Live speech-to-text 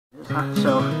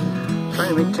So I'm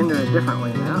trying to make tinder a different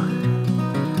way now.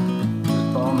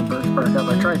 Just balling the birch bark up.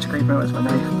 I tried scraping it with my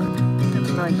knife, but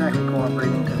it's not exactly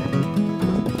cooperating today.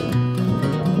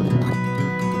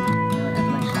 I have a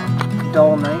nice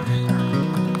dull knife,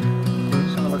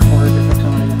 so I look forward to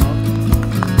fixing when I get home.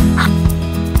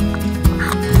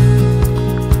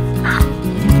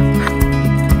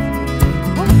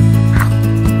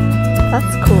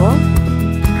 That's cool.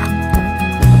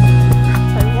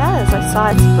 But yes, I saw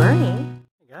it's burning.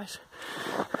 Hey guys,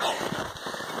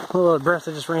 a little out of breath.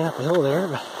 I just ran up the hill there,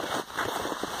 but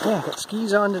yeah, got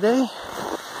skis on today.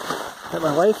 Got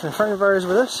my wife and a friend of ours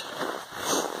with us.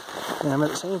 And I'm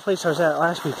at the same place I was at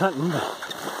last week hunting, but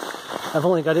I've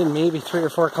only got in maybe 3 or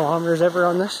 4 kilometers ever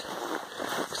on this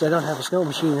because I don't have a snow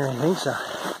machine or anything, so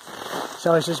it's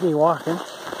always just me walking.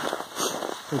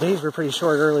 The days were pretty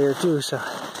short earlier too, so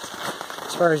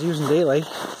as far as using daylight,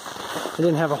 I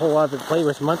didn't have a whole lot to play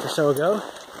with a month or so ago.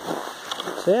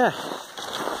 So yeah,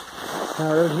 now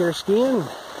we're out here skiing,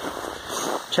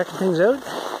 checking things out.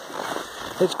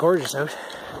 It's gorgeous out.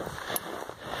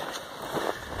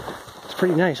 It's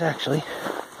pretty nice actually.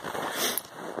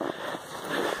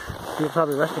 You'll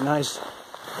probably recognize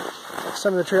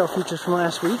some of the trail features from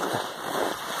last week.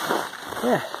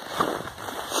 Yeah.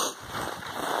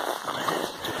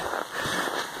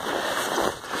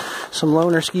 Some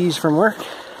loaner skis from work,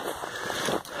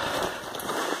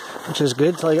 which is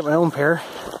good till I get my own pair.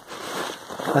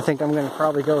 I think I'm going to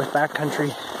probably go with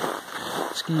backcountry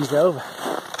skis though.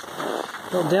 A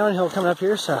little downhill coming up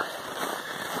here, so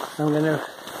I'm going to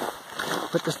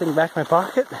put this thing back in my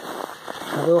pocket.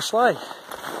 Have a little slide.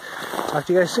 Talk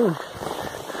to you guys soon.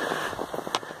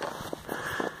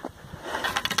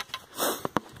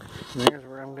 And there's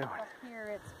where I'm going. Up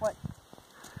here, it's what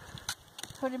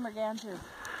put him again to.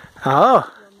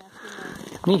 Oh,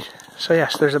 neat. So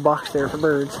yes, there's a box there for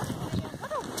birds.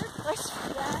 What a weird place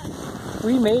for that.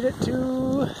 We made it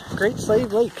to Great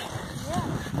Slave Lake. Yeah.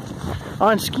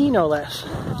 On ski, no less.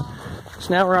 So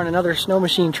now we're on another snow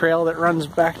machine trail that runs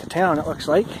back to town, it looks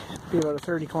like. It'll be about a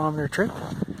 30-kilometer trip.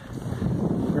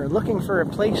 We're looking for a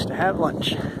place to have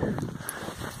lunch.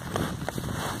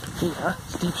 Yeah,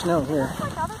 it's deep snow here.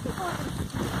 Like other people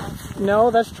have been No,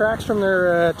 that's tracks from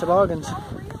their toboggans. Oh,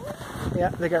 really? Yeah,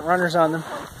 they got runners on them.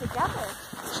 Together.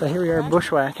 So here we are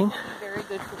bushwhacking. Very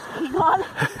good for skiing on.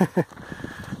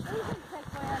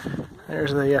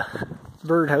 There's the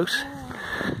birdhouse.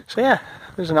 So yeah,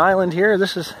 there's an island here.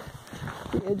 This is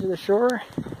the edge of the shore.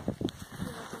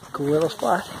 Cool little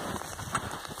spot.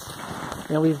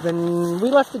 And we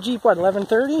left the Jeep, what,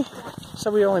 11:30?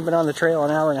 So we've only been on the trail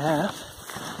an hour and a half.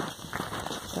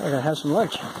 Now we're gonna have some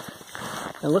lunch.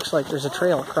 It looks like there's a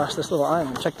trail across this little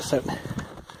island. Check this out.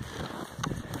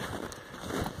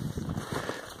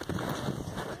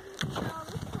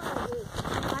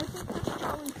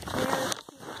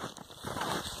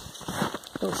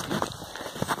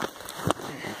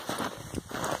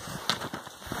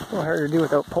 A little harder to do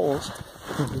without poles.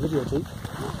 Videotape.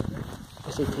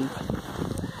 I say tape.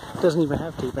 It doesn't even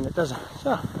have tape in it, does it?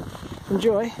 So,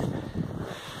 enjoy.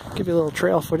 Give you a little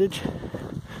trail footage.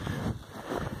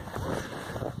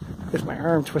 With my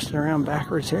arm twisted around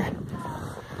backwards here.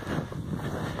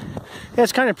 Yeah,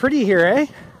 it's kind of pretty here, eh?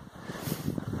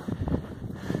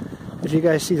 If you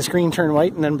guys see the screen turn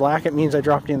white and then black, it means I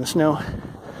dropped you in the snow.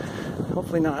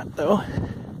 Hopefully not, though.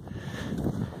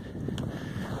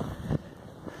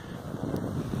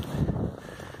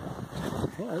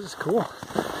 Yeah, this is cool.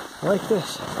 I like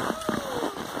this.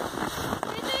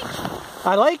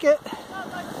 I like it.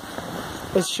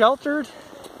 It's sheltered.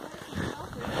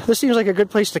 This seems like a good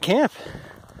place to camp.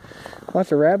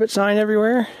 Lots of rabbit sign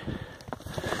everywhere.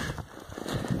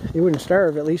 You wouldn't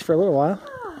starve, at least for a little while.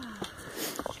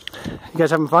 You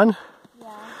guys having fun?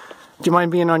 Yeah. Do you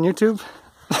mind being on YouTube?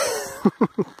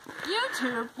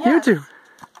 YouTube? Yes. YouTube.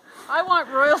 I want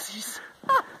royalties.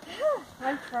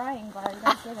 I'm trying, but I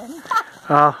don't get any.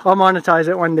 I'll monetize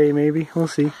it one day, maybe. We'll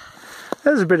see.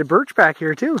 There's a bit of birch back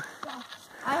here, too. Yeah.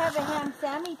 I have a ham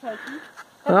Sammy turkey.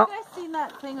 Have Well, you guys seen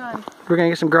that thing on we're going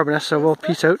to get some grub in us, so we'll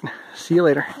peace out. See you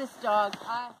later. this dog?